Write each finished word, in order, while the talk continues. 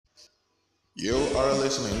You are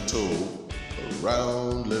listening to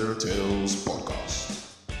Around Little Tales podcast.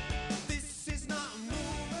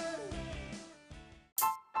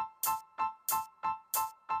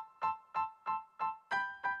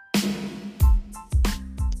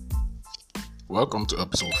 Welcome to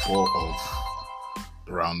episode 4 of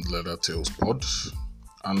Around Little Tales pod.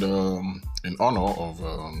 And in honor of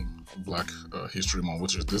Black History Month,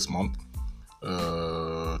 which is this month,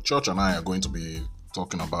 Church and I are going to be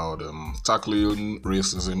talking about tackling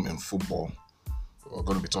racism in football. We're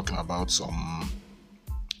going to be talking about some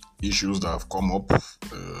issues that have come up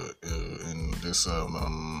in this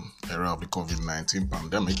era of the COVID-19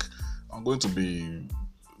 pandemic. I'm going to be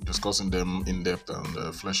discussing them in depth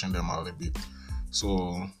and fleshing them out a bit.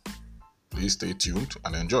 So please stay tuned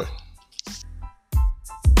and enjoy.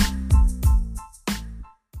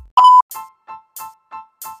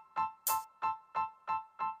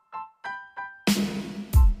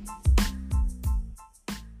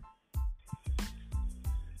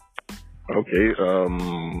 Okay,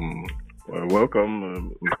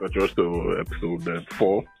 welcome, Mr. George, to episode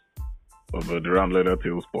 4 of the Round Letter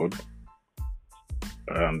Tales pod.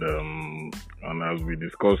 And as we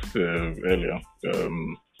discussed earlier,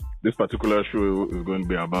 this particular show is going to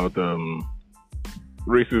be about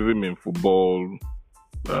racism in football,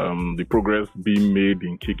 the progress being made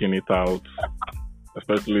in kicking it out,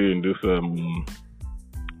 especially in this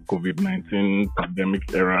COVID-19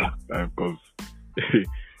 pandemic era, because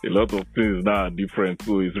a lot of things now are different,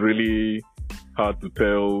 so it's really hard to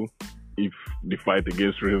tell if the fight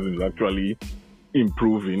against racism is actually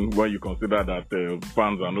improving when you consider that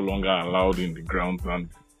fans are no longer allowed in the grounds, and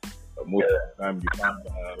most of the time the fans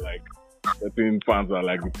are like, certain fans are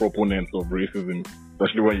like the proponents of racism,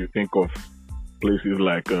 especially when you think of places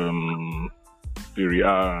like Serie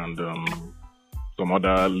A and some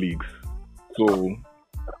other leagues. So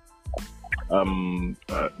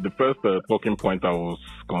the first talking point I was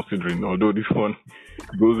considering, although this one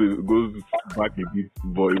goes back a bit,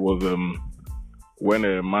 but it was when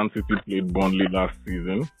Man City played Burnley last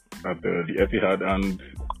season at the Etihad, and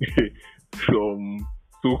some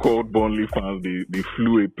so-called Burnley fans, they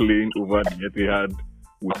flew a plane over the Etihad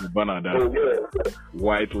with a banner that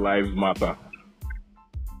White Lives Matter.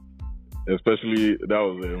 Especially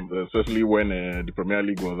when the Premier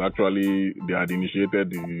League was actually, they had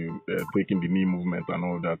initiated the taking the knee movement and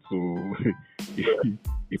all that. So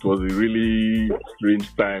it was a really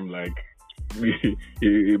strange time. Like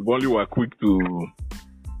Burnley were quick to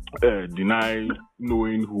deny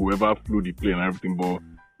knowing whoever flew the plane and everything, but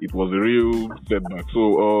it was a real setback.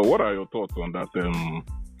 So what are your thoughts on that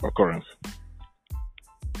occurrence?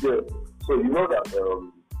 Yeah, so you know that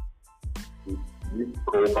this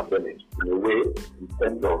whole pandemic, in a way, in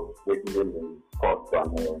terms of making them in sports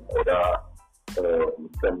and other in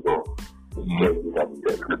terms of the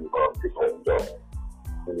different jobs.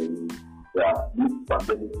 This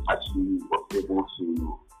pandemic actually was able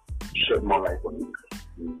to shed more light on it,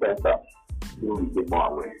 in the sense that people became more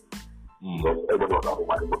aware. Because everybody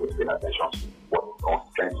was able to pay attention to what was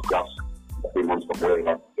trying to grasp the payments from where you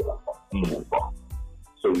have to get from.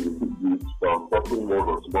 So you from talking more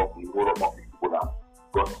or more people that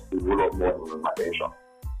got a whole lot more attention.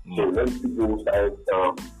 So when people started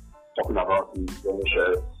talking about the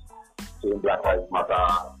shirts, saying Black Lives Matter,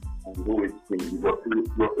 and the way it's been, you're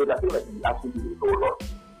saying that it actually did a whole lot.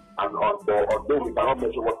 And although we cannot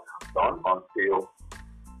measure what it's done until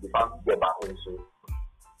we can't get back into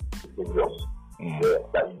the videos.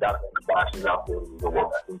 That actually happened in the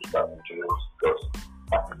work, I think that introduced, because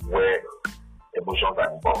that is where emotions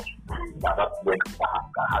are involved. That's when people have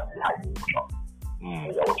the high emotion.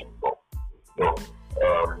 They're watching football. So,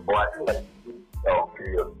 but I think that this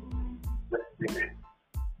period, this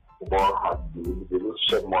football has been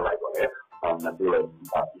shed more light on it, and I feel like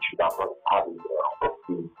that it should have had a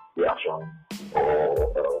positive reaction or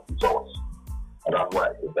results. And that's why I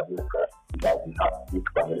think that we have this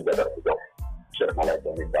family that has shed more light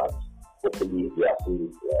on it, that hopefully we are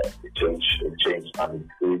seeing a change, and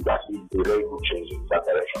it's actually a very good change in that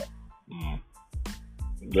direction.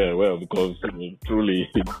 Yeah, well, because truly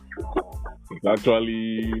it's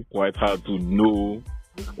actually quite hard to know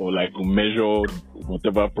or like to measure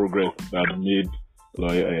whatever progress that made.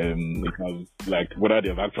 Like it has, like, whether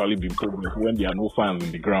there's actually been progress when there are no fans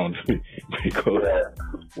in the ground. Because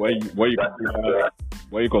when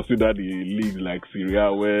you consider the league like Serie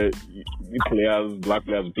A, where black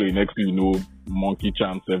players play next to monkey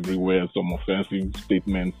chants everywhere, some offensive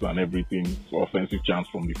statements and everything, so offensive chants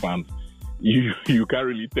from the fans. You can't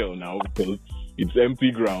really tell now because it's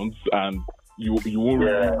empty grounds, and you won't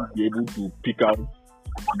really be able to pick out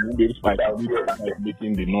This fight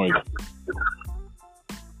making the noise.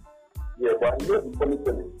 Yeah, but the funny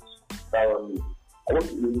thing is, I want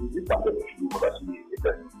to this pandemic should be actually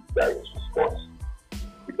that is sports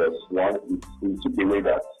because one it took away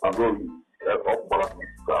that although all balance is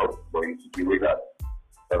proud, but it took away that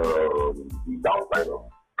the downside of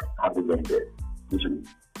having them there, which is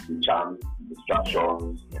the chance,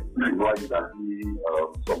 distractions. You know, you can see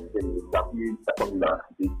something that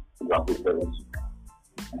this example parents.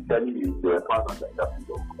 Telling you the fans and the industry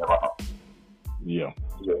will never happen. Yeah.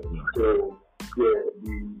 So the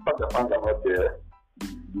fact that fans are not there, the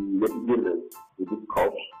big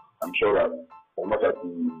cost. I'm sure that as much as the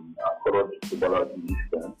followed the dollar to this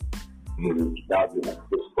time, that's the next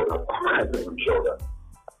for that. I'm sure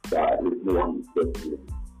that is no one is there to do.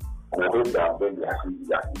 And I hope that when they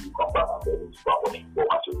actually come back and they start watching for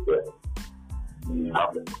matches there, we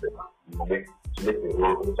have them to make the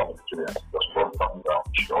role in some experience. Just run something down,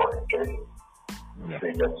 sure, enjoy it. Yeah.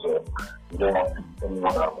 So you don't want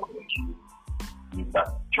anyone that will make you need that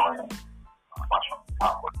joy and passion.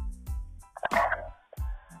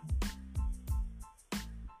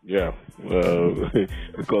 Yeah,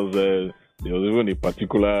 because there was even a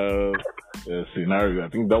particular scenario. I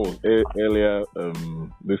think that was earlier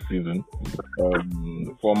this season.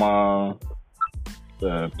 Former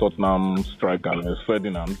Tottenham striker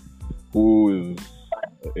Ferdinand, who is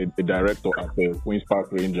a director at the Queen's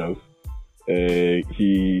Park Rangers,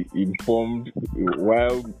 he informed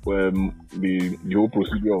while the whole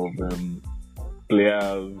procedure of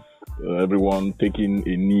players, everyone taking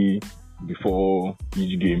a knee before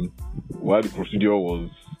each game, while the procedure was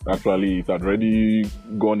actually, it had already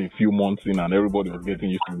gone a few months in and everybody was getting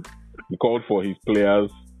used to it. He called for his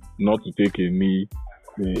players not to take a knee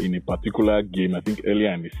in a particular game, I think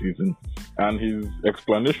earlier in the season, and his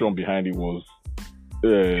explanation behind it was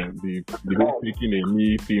the whole taking a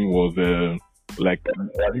knee thing was like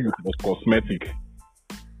it was cosmetic,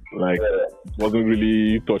 like it wasn't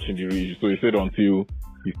really touching the reach. So he said until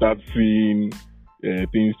he starts seeing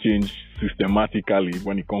things change systematically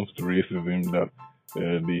when it comes to racism, that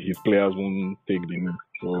his players won't take the knee.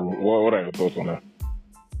 So what are your thoughts on that?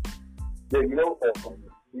 Yeah, you know,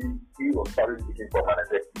 he was started speaking from an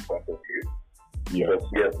effective point of view. Yeah. Because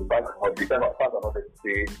yes, the fans are not to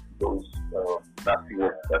say those nasty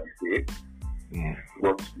words that he say.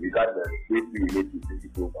 But regardless, they relate to the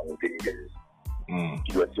people and the things.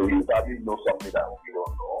 So you probably know something that you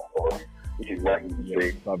don't know, or which is why you say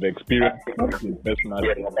I've experienced personally.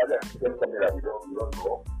 Yeah, something that you don't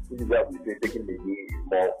know. This is why we say taking the knee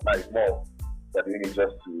is more than doing it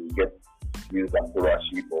just to get views and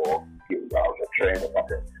followership or get out a trend or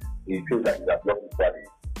something. It feels like that's not his body.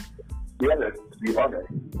 To be honest,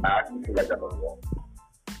 I actually feel like that's not wrong.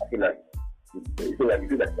 I feel like you feel like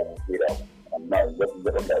that's straight out, and now it's just on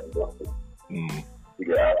that you don't think.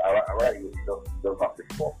 Because I rather you don't have to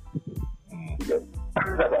fall. Because I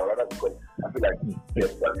rather because I feel like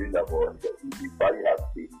yes, I'm doing that, but the value has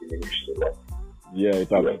been diminished a lot. Yeah, it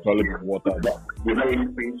has probably been water. You're not really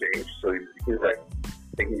being changed, so it feels like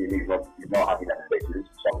taking the lead is not having an effect. It's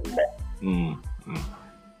something more.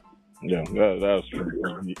 Yeah, that's true.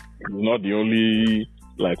 He's not the only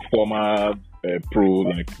former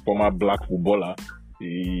former black footballer.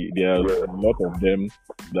 There's a lot of them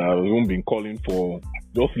that have even been calling for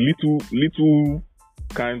just little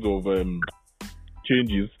kinds of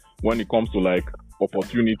changes when it comes to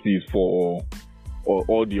opportunities for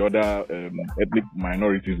all the other ethnic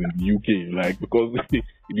minorities in the UK. Because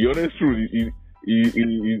the honest truth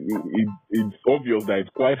it's obvious that it's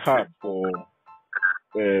quite hard for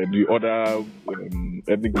the other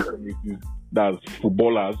ethnic minorities, that's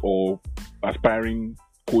footballers or aspiring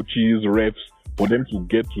coaches, refs, for them to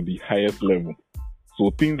get to the highest level.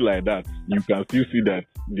 So things like that, you can still see that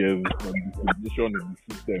there's discrimination in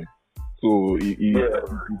the system. So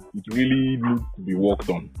it really needs to be worked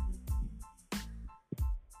on.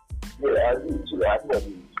 Yeah, I agree.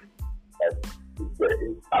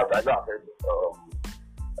 I've heard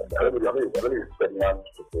I don't really expect anyone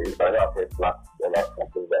to say, but I've heard black dollars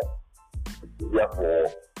something that is here for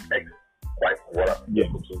white water. Yeah.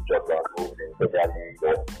 So just like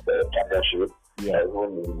the championship,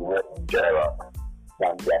 everyone will work in general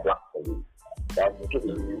than they are black colleagues. And if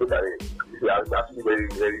you look at it, there are actually very,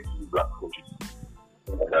 very few black coaches.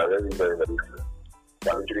 And they are very, very, very few. They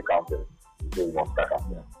are literally counted. So you must start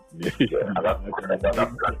them. You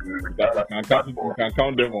can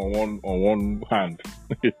count them on one hand.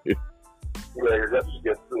 Yeah, you just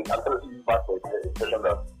get to. I'm going to see back for the expression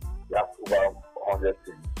that you have over 100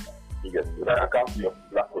 teams. You get to. I can't see your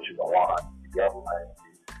black coaches on one hand. You have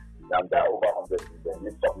and there are over 100 teams. Then you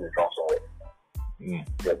need something from somewhere.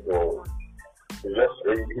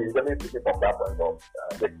 he's only speaking from that point of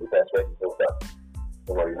the defense where he knows that.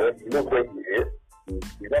 So he knows where he is.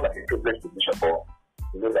 He's not like a privileged position, but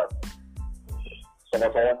he knows that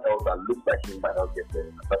someone else that looks like him might not get there.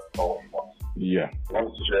 And that's not what he wants. Yeah. He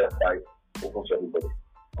wants to share a fight open to everybody. He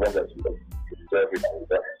wants that you deserve it and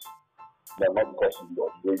deserve it. Not because you do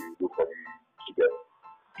the way you do for you to get.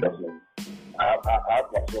 Trust me. I have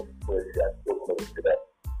myself crazy. I still want to say that.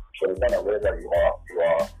 So the kind of way that you are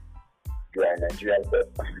a Nigerian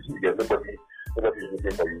person. Nobody is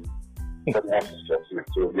looking for you. Nobody wants to succeed.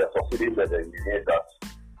 So you are succeeding that you mean that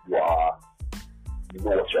you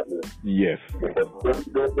know what you're doing. Yes. Because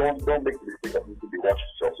don't make the mistake of to be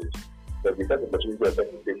watching success. But the first opportunity of the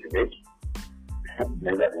mistake you make,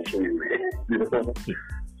 then that will show you.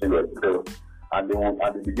 So, and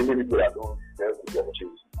the beginning people that don't there's the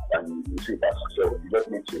opportunity and you see that. So you just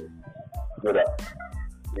need to know that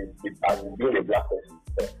as being a black person,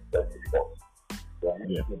 that's difficult.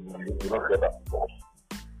 You don't get that before.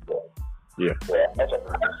 Yeah. So much of it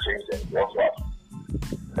has changed and you also have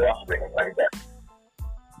to bring it like that.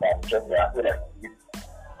 I feel like the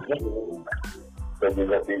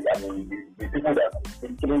people that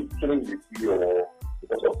killing the CEO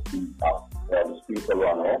because of the speed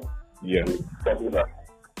alone, yeah, something that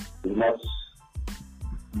is not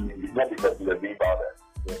because he's a big father.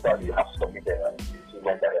 But you have to submit it and you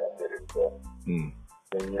want that so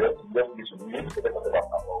then you just need to make the better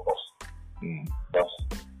of us. Because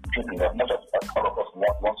as much as all of us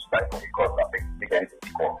want to die for the cause that makes anything to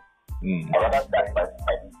come. I rather die by the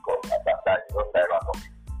cause than die not die randomly.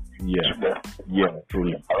 Yeah,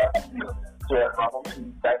 truly. So I want to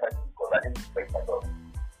die by the cause I need to make myself.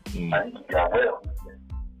 I need to be aware of this.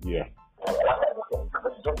 Yeah.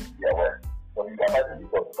 Just be aware. When you are fighting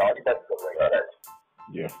because now you can't go like that.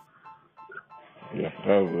 Yeah.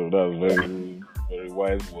 That's very, very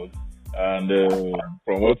wise words. And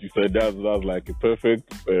from what you said, that's like a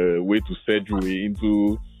perfect way to segue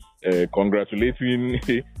into congratulating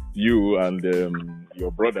you and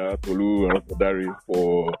your brother Tolu Arokodare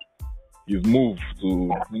for his move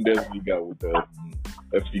to Bundesliga with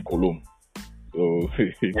FC Cologne. So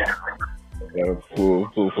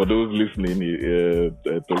for those listening,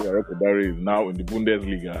 Tolu Arokodare is now in the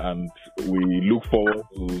Bundesliga, and we look forward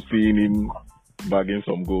to seeing him bagging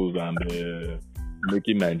some goals and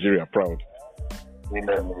making Nigeria proud.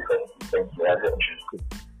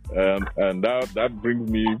 And that brings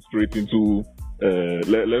me straight into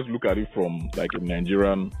let's look at it from like a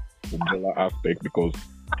Nigerian footballer aspect, because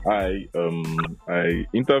I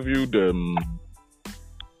interviewed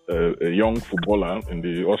a young footballer in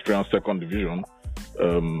the Austrian second division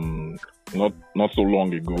not so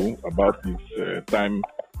long ago about his time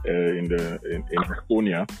in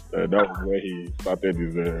Estonia. That was where he started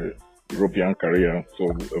his European career.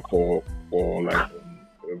 So for like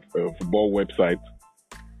a football website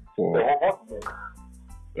for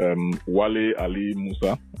Wale Ali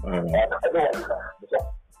Musa.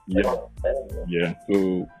 Yeah.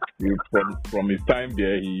 So from his time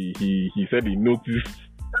there, he said he noticed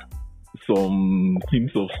some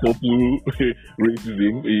hints of subtle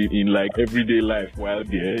racism in like everyday life while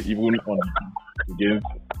there, even on against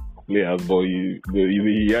players. But he's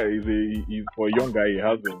for a young guy, he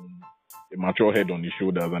has a mature head on his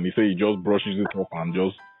shoulders, and he said he just brushes it off and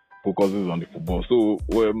just focuses on the football. So,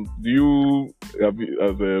 do you as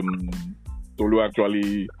Tolu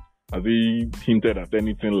actually has he hinted at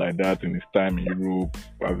anything like that in his time in Europe?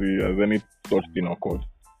 Has any such thing occurred?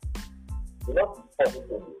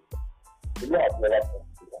 I've never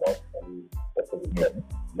about any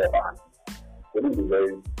never. It is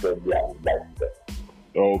very friendly and nice.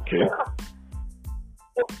 Okay.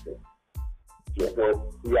 So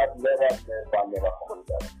we have never come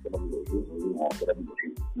that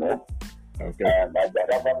no. Okay. And I got like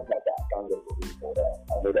that. I can't get for that.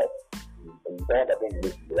 I know that. And that I think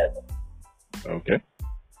this is right. Okay.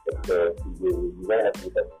 But he's very happy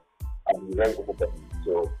with that. And he's very good.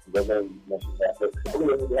 So he doesn't mention that. But we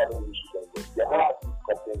have an issue. There are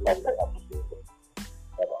complaints like that.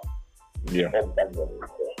 Yeah.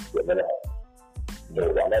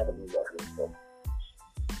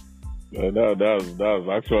 That's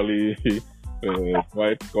actually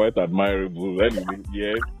quite admirable. Anyway,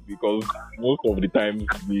 yeah, because most of the times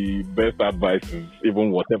the best advice is,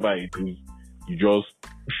 even whatever it is, you just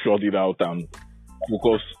shut it out and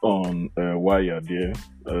focus on why you're there.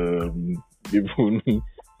 Even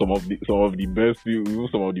some of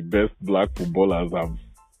the best black footballers have,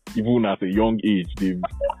 even at a young age, they've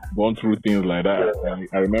gone through things like that.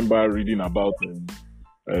 I remember reading about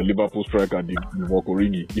Liverpool striker Divock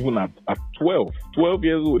Origi. Even at 12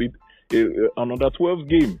 years old, another 12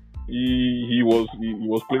 game, he was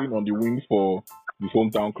playing on the wing for his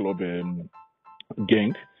hometown club,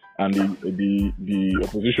 Genk, and the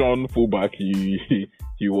opposition fullback he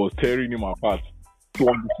was tearing him apart. So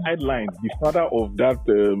on the sidelines, the father of that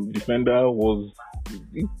defender was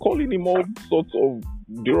calling him all sorts of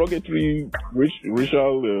derogatory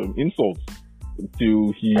racial insults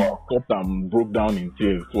till he stopped and broke down in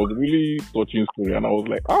tears. It was a really touching story, and I was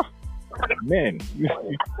like, man.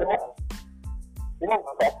 I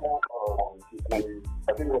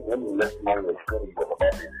think when we left my was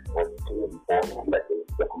about it was like a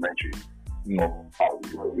documentary of how we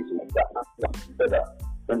were using that. Better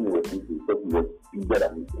when we were thinking because we were better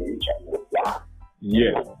than the age and was black.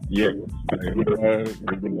 Yeah.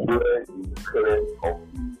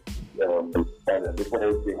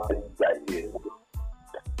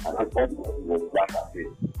 And I thought it was black at it.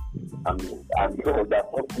 And because of that,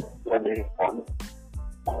 when they on,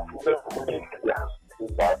 but just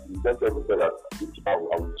every day that I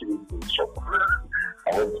was chilling in the shop. I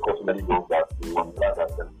went to cosmetic goes that we want that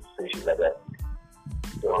and station like that.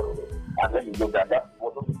 So, and then you look at that,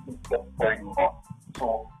 what was the going on? So,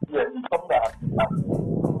 yeah, it's something that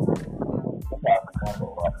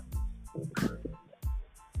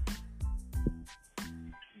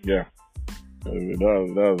yeah.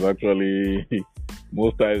 That's actually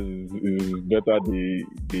most times is better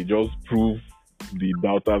they just prove the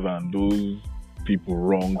doubters and those people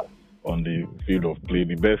wrong on the field of play.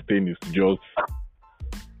 The best thing is to just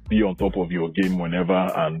be on top of your game whenever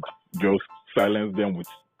and just silence them with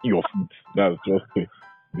your feet. That's just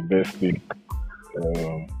the best thing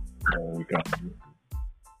we can do.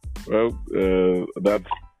 Well,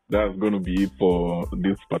 that's going to be it for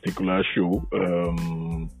this particular show.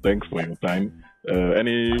 Thanks for your time.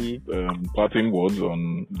 Any parting words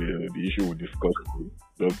on the issue we discussed?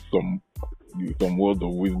 Just some words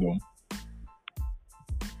of wisdom.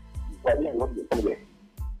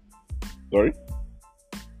 Sorry?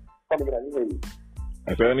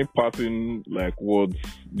 I said any parting words,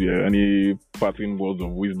 any parting words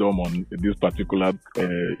of wisdom on this particular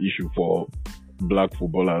issue for black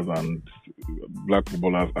footballers and black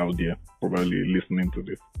footballers out there probably listening to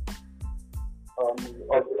this.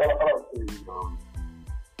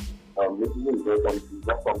 This is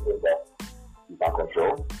not something that you can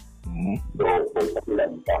control. So there's something that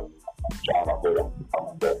you can try and avoid.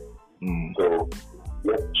 So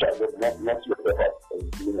let's look at that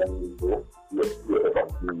and see when we go. Let's look at that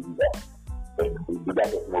and do that. And the guy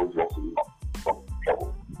that knows what's in trouble.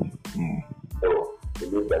 So it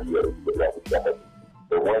means that you are able to get it.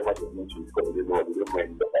 So whatever you need to, because you know the way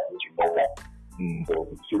that you know that. So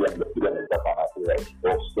the student is that I feel like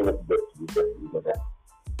those students best to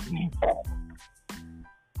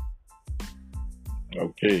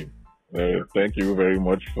Okay. Thank you very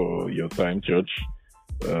much for your time, Church.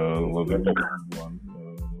 Was a good one.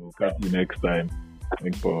 We'll catch you next time.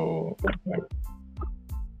 Thanks for your time.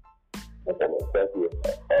 Thank you.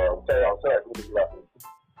 I'm sorry I couldn't do that.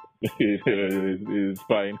 It's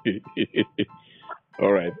fine.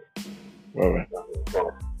 All right. Bye-bye.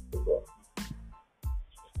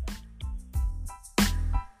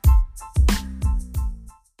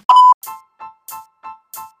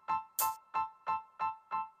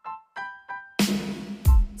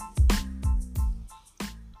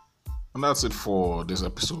 And that's it for this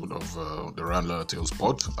episode of the Round Leather Tales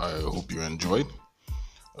pod. I hope you enjoyed.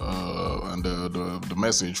 And the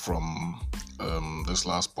message from this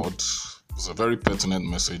last pod is a very pertinent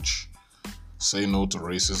message. Say no to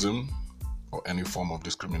racism or any form of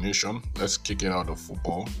discrimination. Let's kick it out of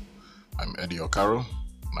football. I'm Eddie Okaro,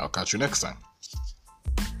 and I'll catch you next time.